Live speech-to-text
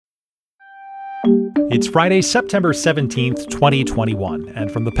It's Friday, September 17th, 2021.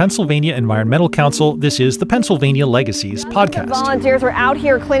 And from the Pennsylvania Environmental Council, this is the Pennsylvania Legacies podcast. Volunteers were out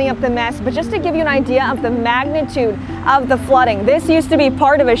here cleaning up the mess, but just to give you an idea of the magnitude of the flooding, this used to be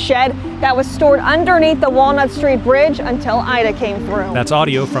part of a shed that was stored underneath the Walnut Street Bridge until Ida came through. That's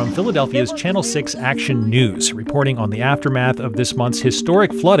audio from Philadelphia's Channel 6 Action News, reporting on the aftermath of this month's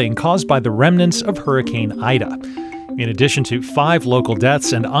historic flooding caused by the remnants of Hurricane Ida. In addition to 5 local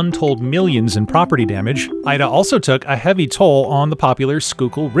deaths and untold millions in property damage, Ida also took a heavy toll on the popular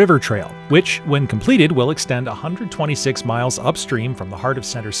Schuylkill River Trail, which, when completed, will extend 126 miles upstream from the heart of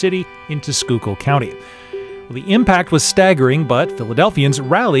Center City into Schuylkill County. Well, the impact was staggering, but Philadelphians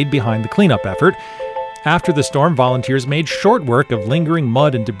rallied behind the cleanup effort. After the storm, volunteers made short work of lingering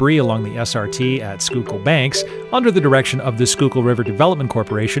mud and debris along the SRT at Schuylkill Banks under the direction of the Schuylkill River Development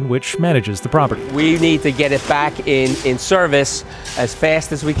Corporation, which manages the property. We need to get it back in service as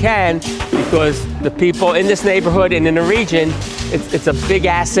fast as we can because the people in this neighborhood and in the region, it's a big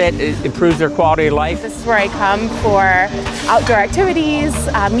asset. It improves their quality of life. This is where I come for outdoor activities,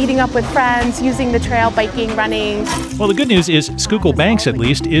 meeting up with friends, using the trail, biking, running. Well, the good news is Schuylkill Banks, at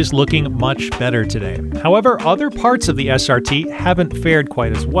least, is looking much better today. However, other parts of the SRT haven't fared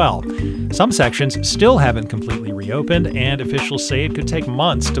quite as well. Some sections still haven't completely reopened, and officials say it could take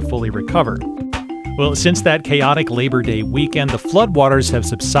months to fully recover. Well, since that chaotic Labor Day weekend, the floodwaters have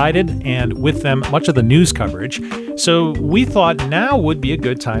subsided, and with them, much of the news coverage. So we thought now would be a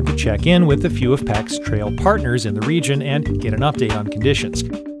good time to check in with a few of PEC's trail partners in the region and get an update on conditions.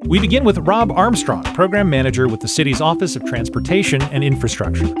 We begin with Rob Armstrong, program manager with the city's Office of Transportation and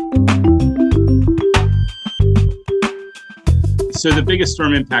Infrastructure. So the biggest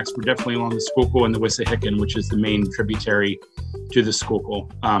storm impacts were definitely along the Schuylkill and the Wissahickon, which is the main tributary to the Schuylkill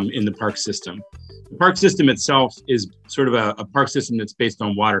in the park system. The park system itself is sort of a park system that's based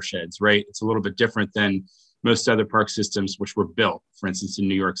on watersheds, right? It's a little bit different than most other park systems which were built, for instance, in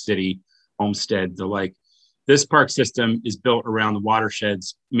New York City, Olmsted, the like. This park system is built around the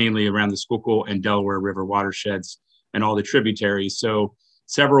watersheds, mainly around the Schuylkill and Delaware River watersheds and all the tributaries. So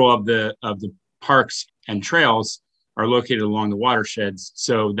several of the parks and trails are located along the watersheds.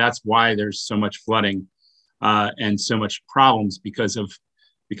 So that's why there's so much flooding and so much problems because of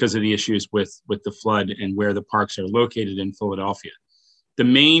the issues with the flood and where the parks are located in Philadelphia. The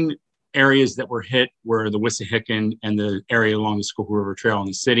main areas that were hit were the Wissahickon and the area along the Schuylkill River Trail in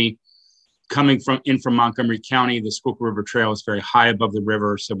the city. Coming from Montgomery County, the Schuylkill River Trail is very high above the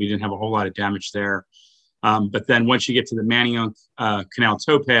river, so we didn't have a whole lot of damage there. But then once you get to the Manayunk Canal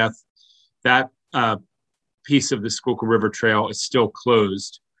towpath, that piece of the Schuylkill River Trail is still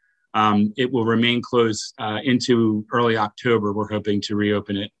closed. It will remain closed into early October. We're hoping to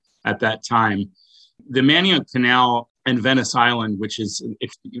reopen it at that time. The Manayunk Canal and Venice Island, which is,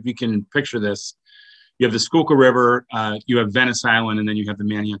 if you can picture this, you have the Schuylkill River, you have Venice Island, and then you have the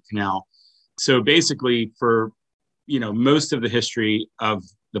Manayunk Canal. So basically for, most of the history of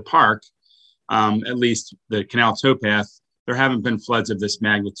the park, at least the canal towpath, there haven't been floods of this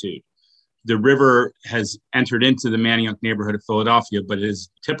magnitude. The river has entered into the Manayunk neighborhood of Philadelphia, but it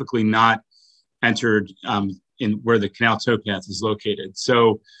is typically not entered in where the canal towpath is located.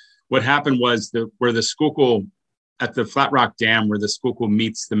 So what happened was where the Schuylkill, at the Flat Rock Dam, where the Schuylkill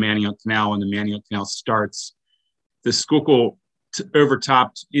meets the Manayunk Canal and the Manayunk Canal starts, the Schuylkill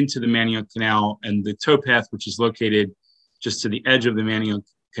overtopped into the Manayunk Canal, and the towpath, which is located just to the edge of the Manayunk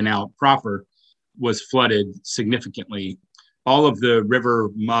Canal proper, was flooded significantly. All of the river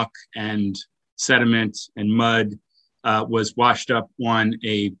muck and sediment and mud was washed up on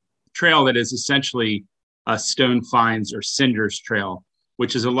a trail that is essentially a stone fines or cinders trail,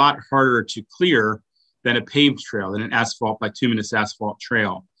 which is a lot harder to clear than a paved trail, than an bituminous asphalt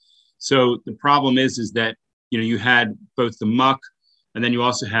trail. So the problem is that, you had both the muck, and then you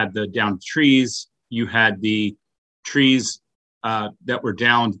also had the downed trees. You had the trees that were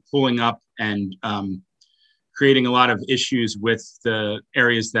downed, pulling up and creating a lot of issues with the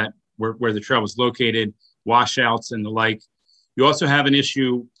areas that where the trail was located, washouts and the like. You also have an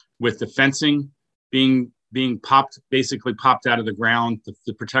issue with the fencing being basically popped out of the ground,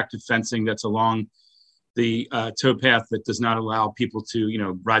 the protective fencing that's along the towpath that does not allow people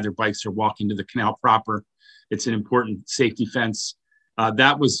to, ride their bikes or walk into the canal proper. It's an important safety fence.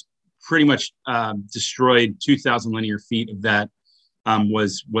 That was pretty much destroyed. 2,000 linear feet of that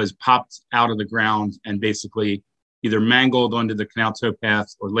was popped out of the ground and basically either mangled onto the canal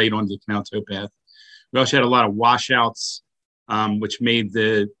towpath or laid onto the canal towpath. We also had a lot of washouts, which made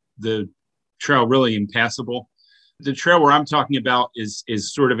the trail really impassable. The trail where I'm talking about is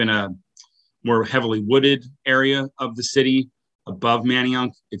sort of in a more heavily wooded area of the city, above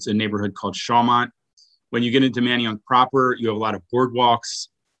Manayunk. It's a neighborhood called Shawmont. When you get into Manayunk proper, you have a lot of boardwalks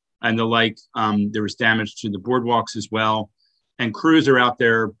and the like. There was damage to the boardwalks as well. And crews are out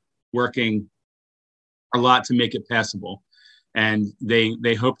there working a lot to make it passable. And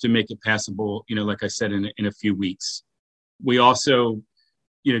they hope to make it passable, like I said, in a few weeks. We also,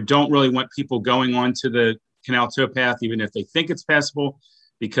 don't really want people going onto the canal towpath, even if they think it's passable,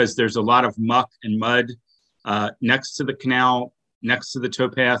 because there's a lot of muck and mud next to the canal, next to the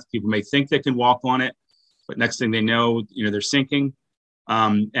towpath. People may think they can walk on it, but next thing they know, they're sinking.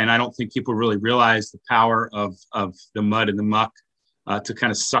 And I don't think people really realize the power of the mud and the muck to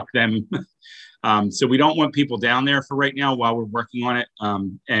kind of suck them. So we don't want people down there for right now while we're working on it.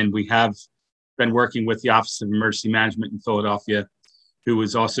 And we have been working with the Office of Emergency Management in Philadelphia, who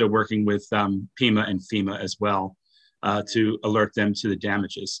was also working with PEMA and FEMA as well to alert them to the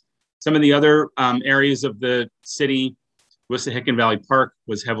damages. Some of the other areas of the city, Wissahickon Valley Park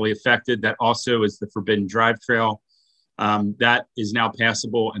was heavily affected. That also is the Forbidden Drive Trail. That is now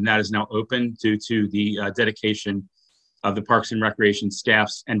passable and that is now open due to the dedication of the Parks and Recreation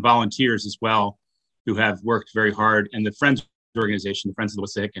staffs and volunteers as well, who have worked very hard, and the Friends organization, the Friends of the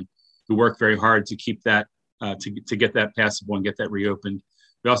Wissahickon, who worked very hard to keep that, to get that passable and get that reopened.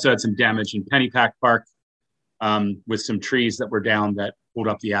 We also had some damage in Pennypack Park with some trees that were down that pulled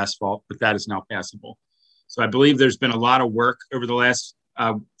up the asphalt, but that is now passable. So I believe there's been a lot of work over the last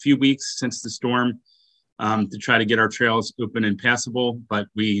few weeks since the storm to try to get our trails open and passable, but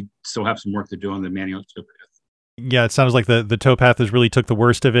we still have some work to do on the Manayunk towpath. Yeah, it sounds like the towpath has really took the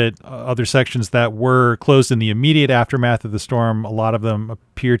worst of it. Other sections that were closed in the immediate aftermath of the storm, a lot of them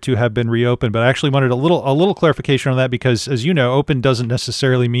appear to have been reopened. But I actually wanted a little clarification on that because, as you know, open doesn't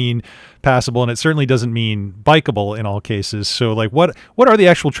necessarily mean passable, and it certainly doesn't mean bikeable in all cases. So, like, what are the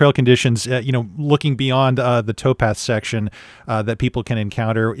actual trail conditions? Looking beyond the towpath section that people can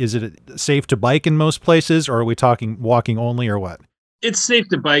encounter, is it safe to bike in most places, or are we talking walking only, or what? It's safe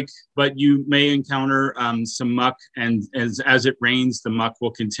to bike, but you may encounter some muck, and as it rains, the muck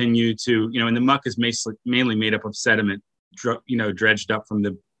will continue to, and the muck is mainly made up of sediment, dredged up from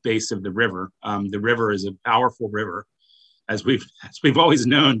the base of the river. The river is a powerful river, as we've always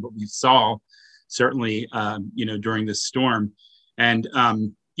known, but we saw certainly, during this storm, and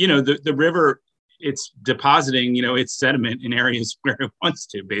the river, it's depositing, its sediment in areas where it wants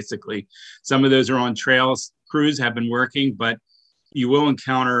to. Basically, some of those are on trails. Crews have been working, but you will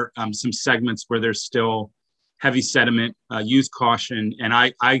encounter some segments where there's still heavy sediment. Use caution. And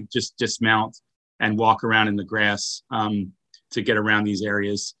I just dismount and walk around in the grass to get around these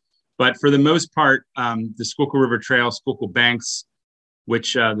areas. But for the most part, the Schuylkill River Trail, Schuylkill Banks,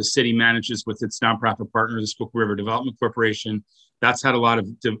 which the city manages with its nonprofit partner, the Schuylkill River Development Corporation, that's had a lot of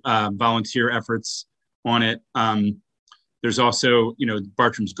volunteer efforts on it. There's also,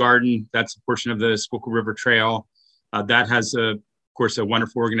 Bartram's Garden, that's a portion of the Schuylkill River Trail. That has of course, a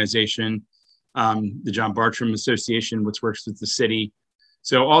wonderful organization, the John Bartram Association, which works with the city.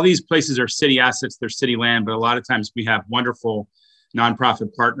 So all these places are city assets, they're city land, but a lot of times we have wonderful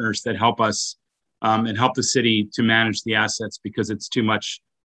nonprofit partners that help us and help the city to manage the assets because it's too much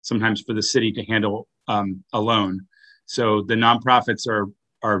sometimes for the city to handle alone. So the nonprofits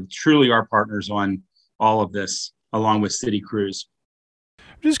are truly our partners on all of this, along with city crews.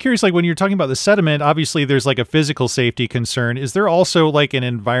 I'm just curious, like when you're talking about the sediment, obviously there's like a physical safety concern. Is there also like an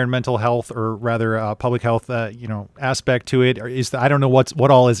environmental health, or rather public health, aspect to it? Or I don't know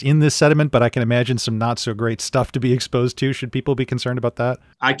what all is in this sediment, but I can imagine some not so great stuff to be exposed to. Should people be concerned about that?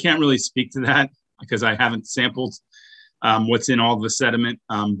 I can't really speak to that because I haven't sampled what's in all the sediment.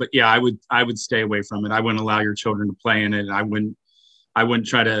 But yeah, I would stay away from it. I wouldn't allow your children to play in it. I wouldn't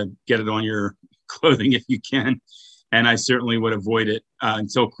try to get it on your clothing if you can. And I certainly would avoid it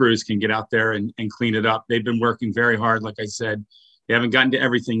until crews can get out there and clean it up. They've been working very hard. Like I said, they haven't gotten to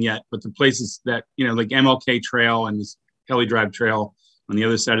everything yet, but the places that, like MLK Trail and this Kelly Drive Trail on the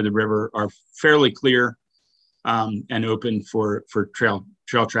other side of the river are fairly clear and open for trail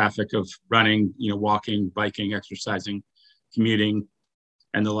traffic of running, walking, biking, exercising, commuting,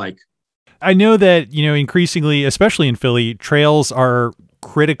 and the like. I know that, increasingly, especially in Philly, trails are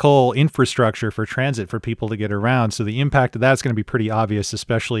critical infrastructure for transit for people to get around. So the impact of that's going to be pretty obvious,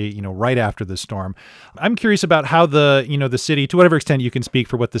 especially, right after the storm. I'm curious about how the city, to whatever extent you can speak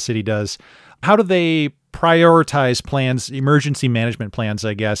for what the city does, how do they prioritize plans, emergency management plans,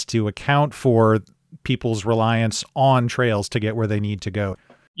 I guess, to account for people's reliance on trails to get where they need to go?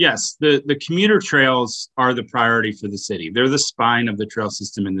 Yes, the commuter trails are the priority for the city. They're the spine of the trail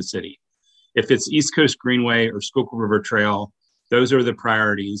system in the city. If it's East Coast Greenway or Schuylkill River Trail, those are the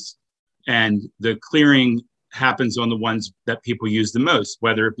priorities. And the clearing happens on the ones that people use the most,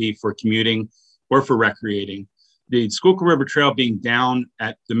 whether it be for commuting or for recreating. The Schuylkill River Trail being down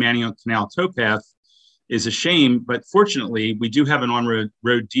at the Manayunk Canal towpath is a shame, but fortunately, we do have an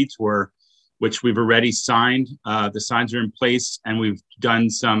on-road detour, which we've already signed. The signs are in place, and we've done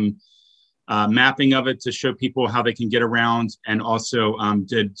some mapping of it to show people how they can get around, and also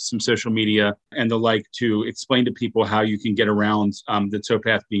did some social media and the like to explain to people how you can get around the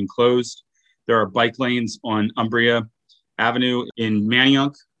towpath being closed. There are bike lanes on Umbria Avenue in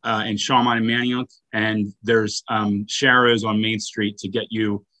Manayunk and Shawmont and Manayunk, and there's sharrows on Main Street to get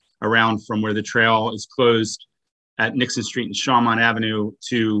you around from where the trail is closed at Nixon Street and Shawmont Avenue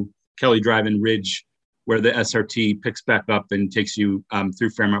to Kelly Drive and Ridge, where the SRT picks back up and takes you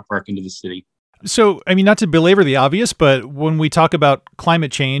through Fairmount Park into the city. So, I mean, not to belabor the obvious, but when we talk about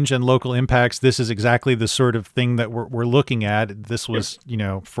climate change and local impacts, this is exactly the sort of thing that we're looking at. This was,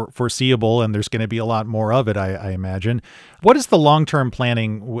 foreseeable, and there's going to be a lot more of it, I imagine. What is the long-term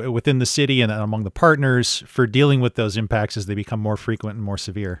planning within the city and among the partners for dealing with those impacts as they become more frequent and more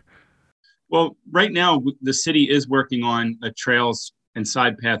severe? Well, right now, the city is working on a trails and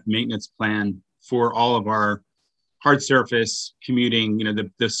side path maintenance plan for all of our hard surface commuting,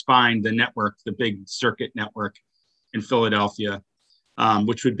 the spine, the network, the big circuit network in Philadelphia,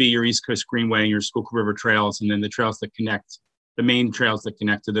 which would be your East Coast Greenway and your Schuylkill River trails, and then the trails that connect, the main trails that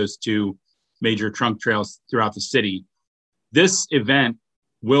connect to those two major trunk trails throughout the city. This event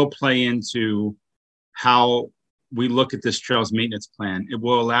will play into how we look at this trails maintenance plan. It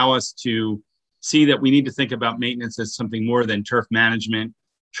will allow us to see that we need to think about maintenance as something more than turf management,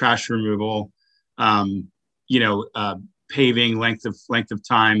 trash removal, paving, length of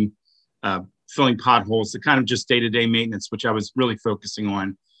time, filling potholes, the kind of just day-to-day maintenance, which I was really focusing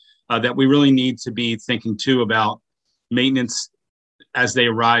on, that we really need to be thinking too about maintenance as they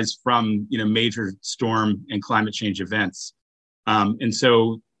arise from, major storm and climate change events. And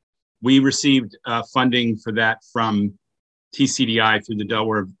so we received funding for that from TCDI through the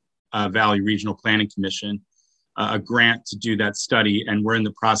Delaware Valley Regional Planning Commission, a grant to do that study. And we're in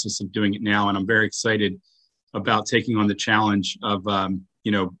the process of doing it now. And I'm very excited about taking on the challenge of,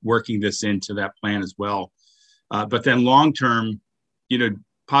 working this into that plan as well. But then long-term,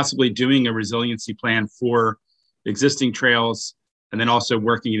 possibly doing a resiliency plan for existing trails, and then also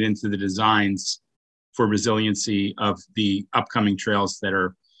working it into the designs for resiliency of the upcoming trails that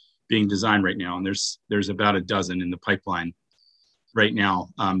are being designed right now. And there's about a dozen in the pipeline right now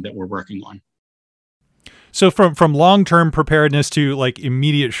that we're working on. So from long-term preparedness to like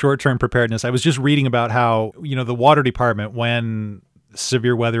immediate short-term preparedness, I was just reading about how, the water department, when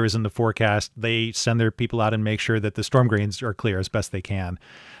severe weather is in the forecast, they send their people out and make sure that the storm drains are clear as best they can.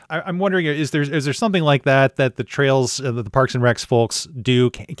 I'm wondering, is there something like that the trails, the Parks and Recs folks do,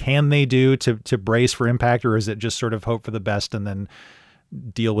 can they do to brace for impact, or is it just sort of hope for the best and then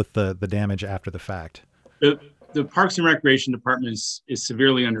deal with the damage after the fact? The Parks and Recreation Department is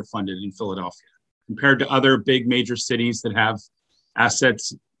severely underfunded in Philadelphia compared to other big major cities that have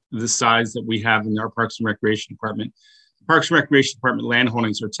assets the size that we have in our Parks and Recreation Department. The Parks and Recreation Department land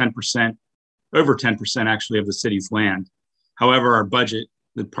holdings are 10%, over 10% actually of the city's land. However, our budget,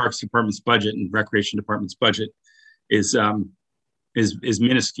 the Parks Department's budget and Recreation Department's budget is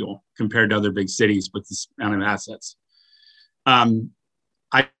minuscule compared to other big cities with this amount of assets.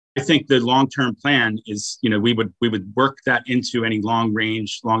 I think the long-term plan is, we would work that into any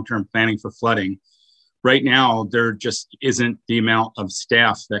long-term planning for flooding. Right now, there just isn't the amount of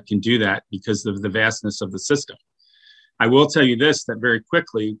staff that can do that because of the vastness of the system. I will tell you this, that very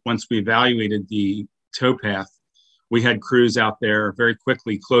quickly, once we evaluated the towpath, we had crews out there very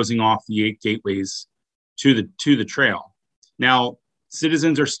quickly closing off the 8 gateways to the trail. Now,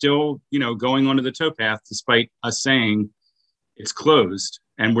 citizens are still, going onto the towpath despite us saying it's closed,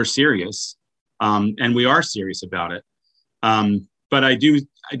 and we're serious, and we are serious about it. But I do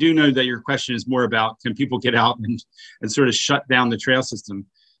know that your question is more about, can people get out and sort of shut down the trail system?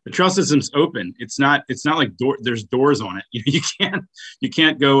 The trail system's open. It's not like there's doors on it. You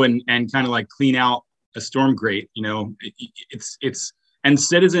can't go and kind of like clean out a storm grate. And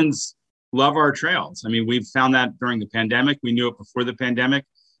citizens love our trails. I mean, we've found that during the pandemic. We knew it before the pandemic.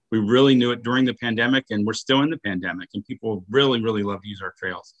 We really knew it during the pandemic, and we're still in the pandemic, and people really, really love to use our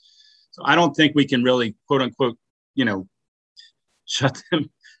trails. So I don't think we can really, quote unquote, shut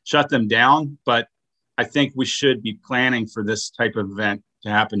them down, but I think we should be planning for this type of event to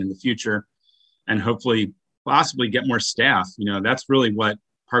happen in the future, and hopefully possibly get more staff. That's really what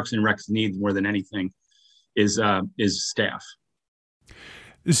Parks and Recs needs more than anything is staff.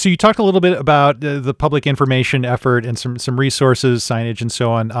 So you talked a little bit about the public information effort and some resources, signage, and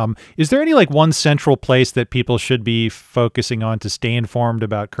so on. Is there any one central place that people should be focusing on to stay informed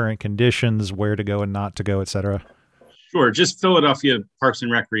about current conditions, where to go and not to go, et cetera? Sure. Just Philadelphia Parks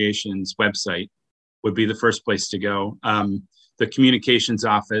and Recreation's website would be the first place to go. The communications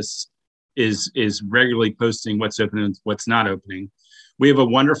office is regularly posting what's open and what's not opening. We have a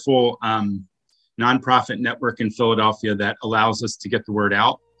wonderful nonprofit network in Philadelphia that allows us to get the word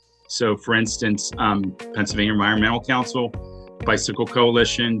out. So for instance, Pennsylvania Environmental Council, Bicycle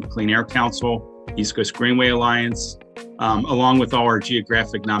Coalition, Clean Air Council, East Coast Greenway Alliance, along with all our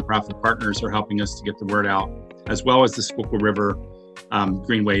geographic nonprofit partners are helping us to get the word out, as well as the Schuylkill River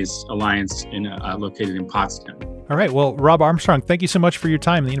Greenways Alliance located in Pottstown. All right. Well, Rob Armstrong, thank you so much for your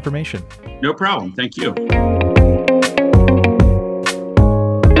time and the information. No problem. Thank you.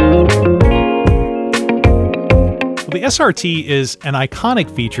 The SRT is an iconic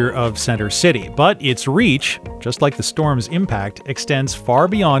feature of Center City, but its reach, just like the storm's impact, extends far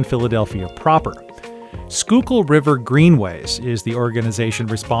beyond Philadelphia proper. Schuylkill River Greenways is the organization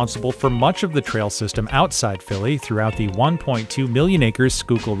responsible for much of the trail system outside Philly throughout the 1.2 million acres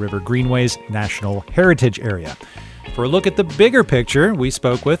Schuylkill River Greenways National Heritage Area. For a look at the bigger picture, we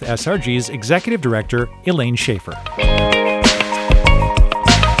spoke with SRG's Executive Director, Elaine Schaefer.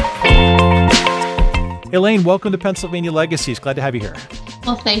 Elaine, welcome to Pennsylvania Legacies. Glad to have you here.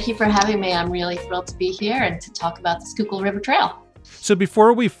 Well, thank you for having me. I'm really thrilled to be here and to talk about the Schuylkill River Trail. So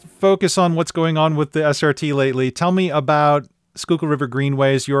before we focus on what's going on with the SRT lately, tell me about Schuylkill River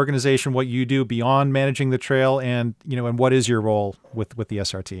Greenways, your organization, what you do beyond managing the trail, and what is your role with the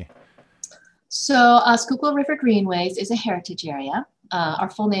SRT? So Schuylkill River Greenways is a heritage area. Our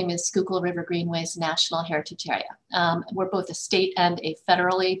full name is Schuylkill River Greenways National Heritage Area. We're both a state and a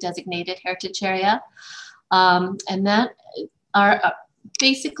federally designated heritage area. And that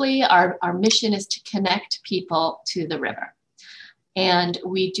basically our mission is to connect people to the river. And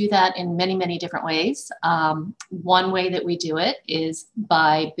we do that in many, many different ways. One way that we do it is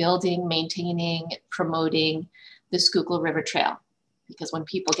by building, maintaining, promoting the Schuylkill River Trail. Because when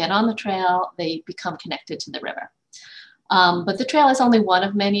people get on the trail, they become connected to the river. But the trail is only one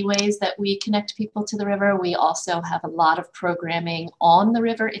of many ways that we connect people to the river. We also have a lot of programming on the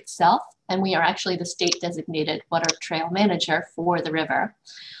river itself, and we are actually the state designated water trail manager for the river.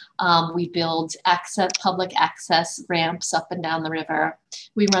 We build public access ramps up and down the river.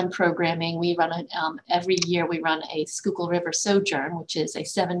 We run programming. We run every year we run a Schuylkill River Sojourn, which is a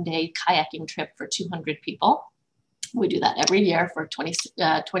 7-day kayaking trip for 200 people. We do that every year for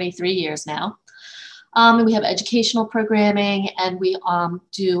 23 years now. And we have educational programming, and we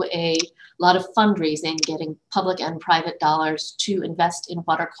do a lot of fundraising, getting public and private dollars to invest in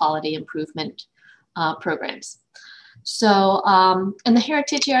water quality improvement programs. So, and the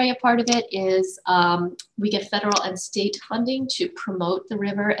heritage area part of it is we get federal and state funding to promote the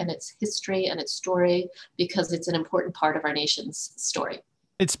river and its history and its story, because it's an important part of our nation's story.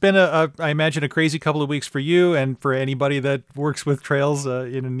 It's been I imagine, a crazy couple of weeks for you and for anybody that works with trails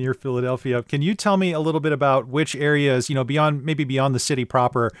in and near Philadelphia. Can you tell me a little bit about which areas, beyond the city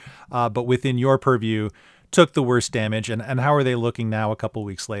proper, but within your purview, took the worst damage, and how are they looking now a couple of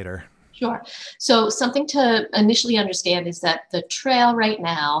weeks later? Sure. So something to initially understand is that the trail right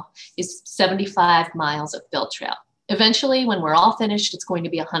now is 75 miles of built trail. Eventually, when we're all finished, it's going to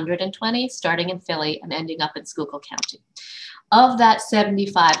be 120, starting in Philly and ending up in Schuylkill County. Of that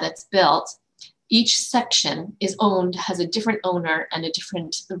 75 that's built, each section has a different owner and a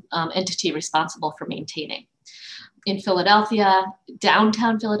different entity responsible for maintaining. In Philadelphia,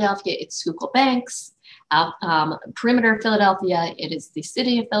 downtown Philadelphia, it's Schuylkill Banks. Perimeter Philadelphia, it is the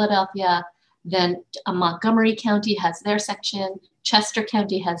city of Philadelphia. Then Montgomery County has their section. Chester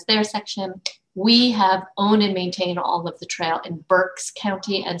County has their section. We own and maintain all of the trail in Berks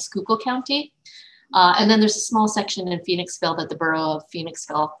County and Schuylkill County. And then there's a small section in Phoenixville that the borough of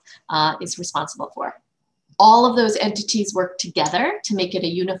Phoenixville is responsible for. All of those entities work together to make it a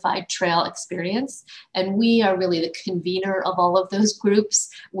unified trail experience. And we are really the convener of all of those groups.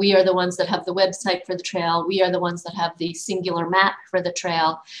 We are the ones that have the website for the trail. We are the ones that have the singular map for the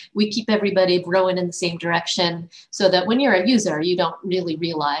trail. We keep everybody rowing in the same direction so that when you're a user, you don't really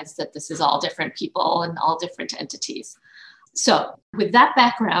realize that this is all different people and all different entities. So with that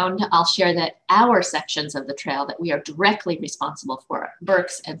background, I'll share that our sections of the trail that we are directly responsible for,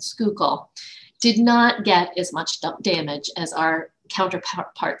 Berks and Schuylkill, did not get as much damage as our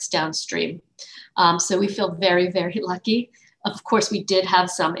counterparts downstream. So we feel very, very lucky. Of course, we did have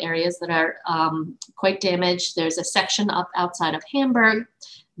some areas that are quite damaged. There's a section up outside of Hamburg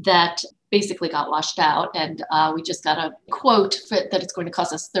that basically got washed out. And we just got a quote that it's going to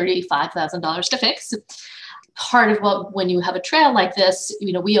cost us $35,000 to fix. Part of when you have a trail like this,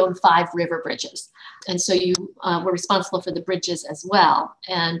 we own 5 river bridges. And so we're responsible for the bridges as well.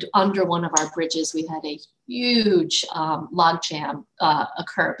 And under one of our bridges, we had a huge log jam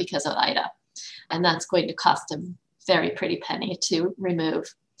occur because of Ida. And that's going to cost a very pretty penny to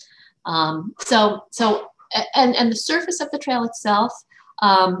remove. And the surface of the trail itself,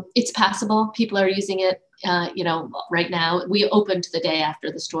 it's passable. People are using it, right now. We opened the day after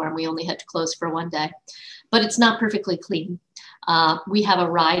the storm. We only had to close for one day, but it's not perfectly clean. We have a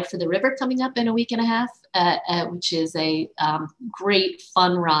ride for the river coming up in a week and a half, which is a great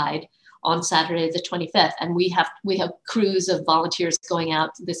fun ride on Saturday, the 25th. And we have crews of volunteers going out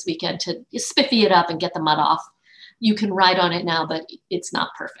this weekend to spiffy it up and get the mud off. You can ride on it now, but it's not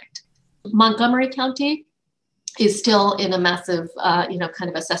perfect. Montgomery County is still in a massive, kind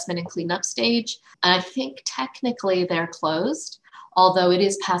of assessment and cleanup stage. And I think technically they're closed, although it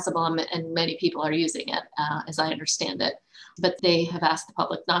is passable and many people are using it, as I understand it. But they have asked the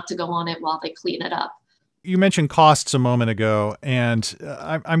public not to go on it while they clean it up. You mentioned costs a moment ago, and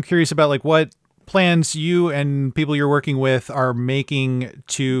I'm curious about what plans you and people you're working with are making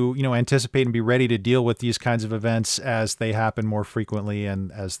to, anticipate and be ready to deal with these kinds of events as they happen more frequently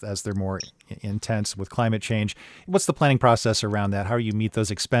and as they're more intense with climate change. What's the planning process around that? How do you meet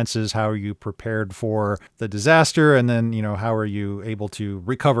those expenses? How are you prepared for the disaster? And then, how are you able to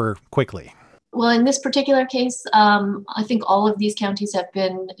recover quickly? Well, in this particular case, I think all of these counties have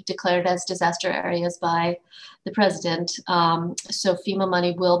been declared as disaster areas by the president. So FEMA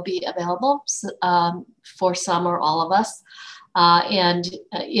money will be available for some or all of us. And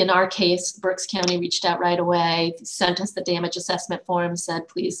in our case, Berks County reached out right away, sent us the damage assessment form, said,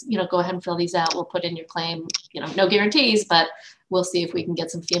 please, go ahead and fill these out. We'll put in your claim, no guarantees, but we'll see if we can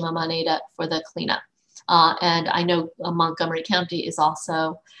get some FEMA money for the cleanup. And I know Montgomery County is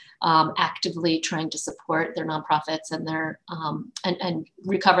also actively trying to support their nonprofits and their and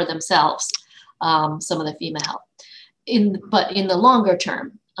recover themselves some of the FEMA help. But in the longer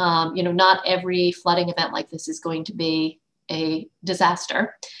term, not every flooding event like this is going to be a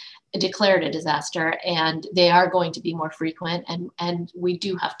disaster, declared a disaster, and they are going to be more frequent. And we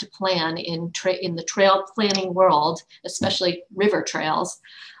do have to plan in the trail planning world, especially river trails.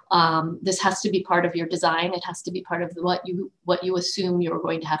 This has to be part of your design. It has to be part of what you assume you're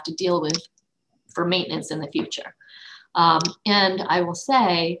going to have to deal with for maintenance in the future. And I will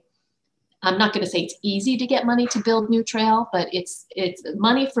say, I'm not going to say it's easy to get money to build new trail, but it's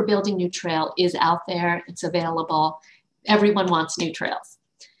money for building new trail is out there. It's available. Everyone wants new trails.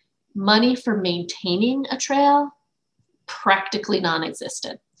 Money for maintaining a trail, practically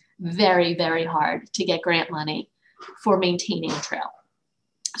non-existent. Very, very hard to get grant money for maintaining a trail.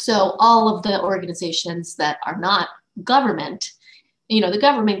 So all of the organizations that are not government, the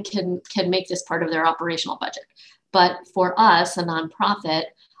government can make this part of their operational budget. But for us, a nonprofit,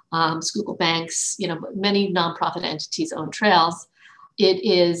 Schuylkill Banks, many nonprofit entities own trails. It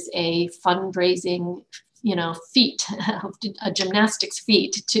is a fundraising, feat, a gymnastics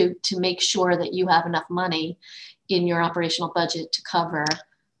feat to make sure that you have enough money in your operational budget to cover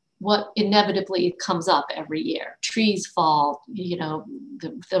what inevitably comes up every year. Trees fall,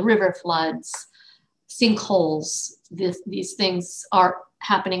 the river floods, sinkholes, these things are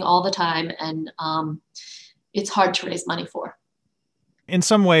happening all the time, and it's hard to raise money for. In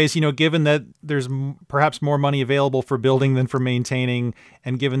some ways, given that there's perhaps more money available for building than for maintaining,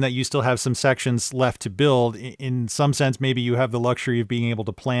 and given that you still have some sections left to build, in some sense, maybe you have the luxury of being able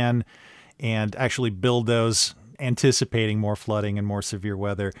to plan and actually build those anticipating more flooding and more severe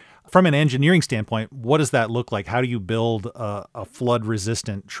weather. From an engineering standpoint, what does that look like? How do you build a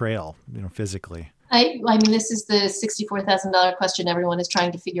flood-resistant trail, physically? I mean, this is the $64,000 question everyone is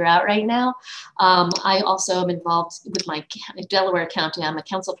trying to figure out right now. I also am involved with my Delaware County. I'm a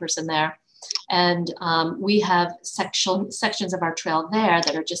council person there. And we have sections of our trail there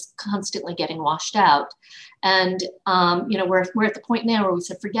that are just constantly getting washed out. And, we're at the point now where we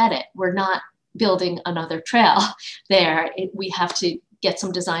said, forget it. We're not building another trail there. We have to get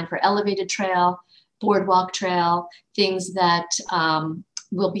some design for elevated trail, boardwalk trail, things that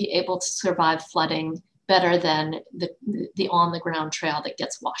will be able to survive flooding better than the on-the-ground trail that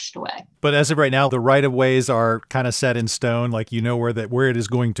gets washed away. But as of right now, the right-of-ways are kind of set in stone, where it is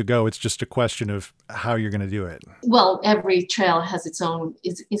going to go. It's just a question of how you're going to do it. Well, every trail has its own,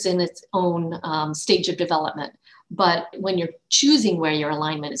 is in its own stage of development. But when you're choosing where your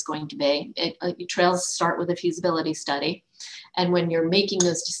alignment is going to be, trails start with a feasibility study. And when you're making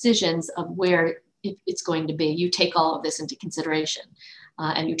those decisions of where it's going to be, you take all of this into consideration.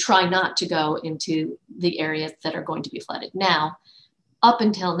 and you try not to go into the areas that are going to be flooded. Now, up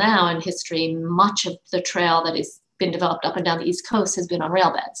until now in history, much of the trail that has been developed up and down the East Coast has been on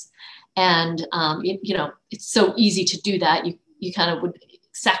rail beds. And, it's so easy to do that. You kind of would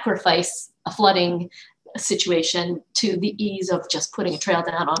sacrifice a flooding situation to the ease of just putting a trail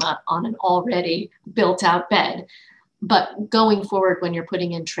down on an already built out bed. But going forward, when you're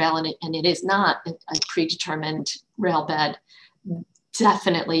putting in trail and it is not a predetermined rail bed,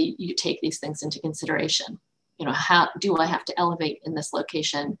 definitely you take these things into consideration. How do I have to elevate in this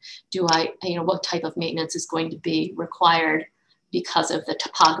location? What type of maintenance is going to be required because of the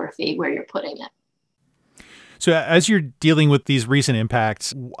topography where you're putting it? So as you're dealing with these recent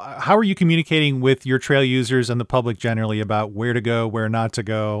impacts, how are you communicating with your trail users and the public generally about where to go, where not to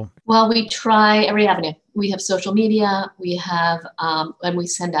go? Well, we try every avenue. We have social media, we have, and we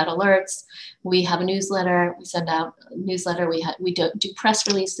send out alerts. We have a newsletter, we send out a newsletter. We do press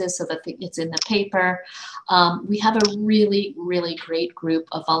releases so that it's in the paper. We have a really, really great group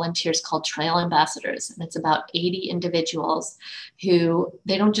of volunteers called Trail Ambassadors. And it's about 80 individuals who,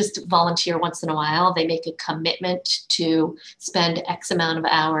 they don't just volunteer once in a while, they make a commitment to spend X amount of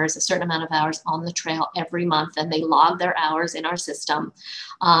hours, a certain amount of hours on the trail every month. And they log their hours in our system.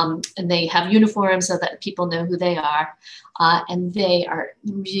 And they have uniforms so that people know who they are. And they are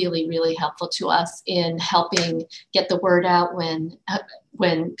really, really helpful to us in helping get the word out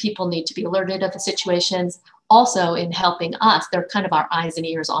when people need to be alerted of the situations. Also in helping us, they're kind of our eyes and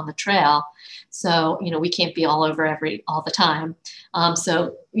ears on the trail. So, we can't be all over all the time.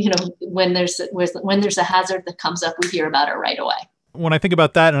 So, when there's a hazard that comes up, we hear about it right away. When I think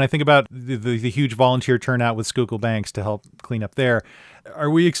about that, and I think about the huge volunteer turnout with Schuylkill Banks to help clean up there, are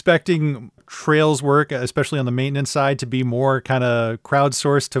we expecting trails work, especially on the maintenance side, to be more kind of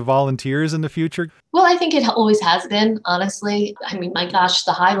crowdsourced to volunteers in the future? Well, I think it always has been, honestly. I mean, my gosh,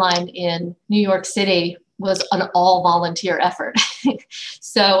 the High Line in New York City was an all volunteer effort.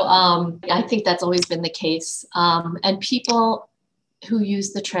 So I think that's always been the case. And people who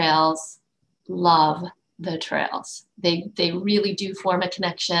use the trails love the trails. They really do form a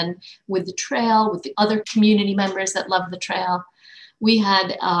connection with the trail, with the other community members that love the trail. We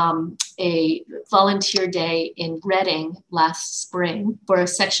had a volunteer day in Reading last spring for a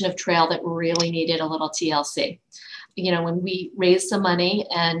section of trail that really needed a little TLC. When we raised some money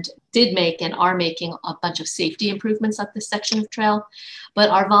and did make and are making a bunch of safety improvements up this section of trail, but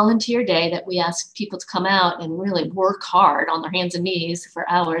our volunteer day that we asked people to come out and really work hard on their hands and knees for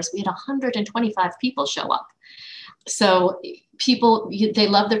hours, we had 125 people show up. So people, they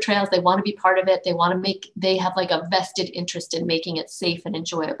love their trails. They want to be part of it. They have like a vested interest in making it safe and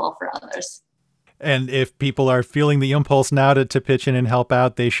enjoyable for others. And if people are feeling the impulse now to pitch in and help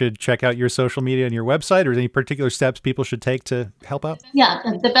out, they should check out your social media and your website, or any particular steps people should take to help out? Yeah,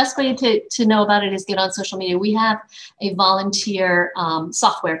 the best way to know about it is get on social media. We have a volunteer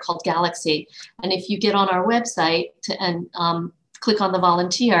software called Galaxy. And if you get on our website and click on the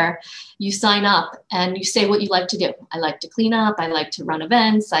volunteer, you sign up and you say what you like to do. I like to clean up. I like to run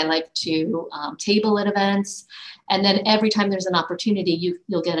events. I like to table at events. And then every time there's an opportunity,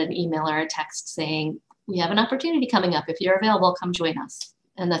 you'll get an email or a text saying, we have an opportunity coming up. If you're available, come join us.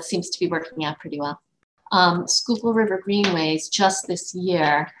 And that seems to be working out pretty well. Schuylkill River Greenways just this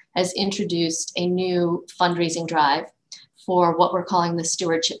year has introduced a new fundraising drive for what we're calling the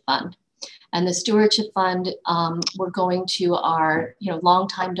Stewardship Fund. And the Stewardship Fund, we're going to our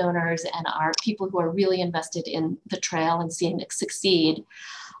longtime donors and our people who are really invested in the trail and seeing it succeed.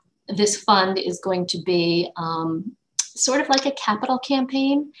 This fund is going to be sort of like a capital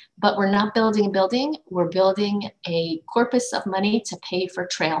campaign, but we're not building a building. We're building a corpus of money to pay for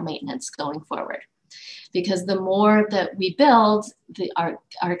trail maintenance going forward. Because the more that we build, our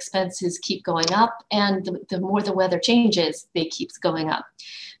expenses keep going up, and the more the weather changes, they keep going up.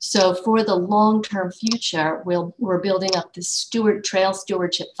 So for the long-term future, we're building up this Trail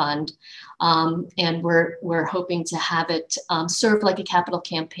Stewardship Fund, and we're hoping to have it serve like a capital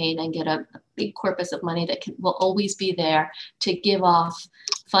campaign and get a big corpus of money that will always be there to give off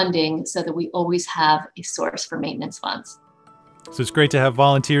funding so that we always have a source for maintenance funds. So it's great to have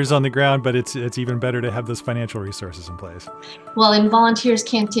volunteers on the ground, but it's even better to have those financial resources in place. Well, and volunteers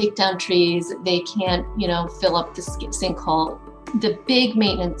can't take down trees. They can't, fill up the sinkhole. The big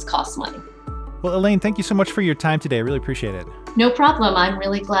maintenance costs money. Well, Elaine, thank you so much for your time today. I really appreciate it. No problem. I'm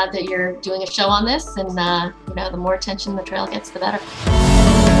really glad that you're doing a show on this. And, the more attention the trail gets, the better.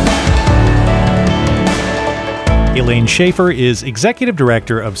 Elaine Schaefer is Executive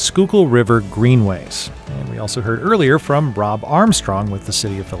Director of Schuylkill River Greenways. And we also heard earlier from Rob Armstrong with the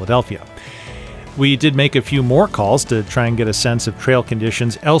City of Philadelphia. We did make a few more calls to try and get a sense of trail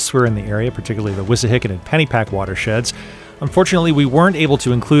conditions elsewhere in the area, particularly the Wissahickon and Pennypack watersheds. Unfortunately, we weren't able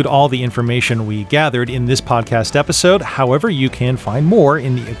to include all the information we gathered in this podcast episode. However, you can find more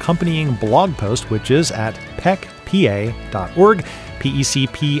in the accompanying blog post, which is at pecpa.org,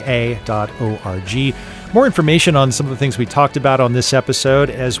 pecpa.org. More information on some of the things we talked about on this episode,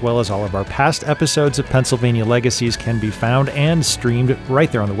 as well as all of our past episodes of Pennsylvania Legacies, can be found and streamed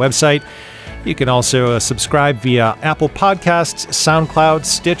right there on the website. You can also subscribe via Apple Podcasts, SoundCloud,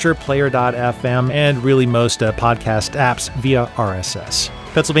 Stitcher, Player.fm, and really most podcast apps via RSS.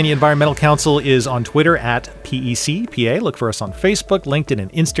 Pennsylvania Environmental Council is on Twitter at PECPA. Look for us on Facebook, LinkedIn,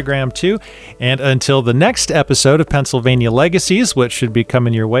 and Instagram too. And until the next episode of Pennsylvania Legacies, which should be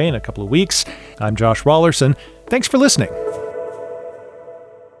coming your way in a couple of weeks, I'm Josh Wallerson. Thanks for listening.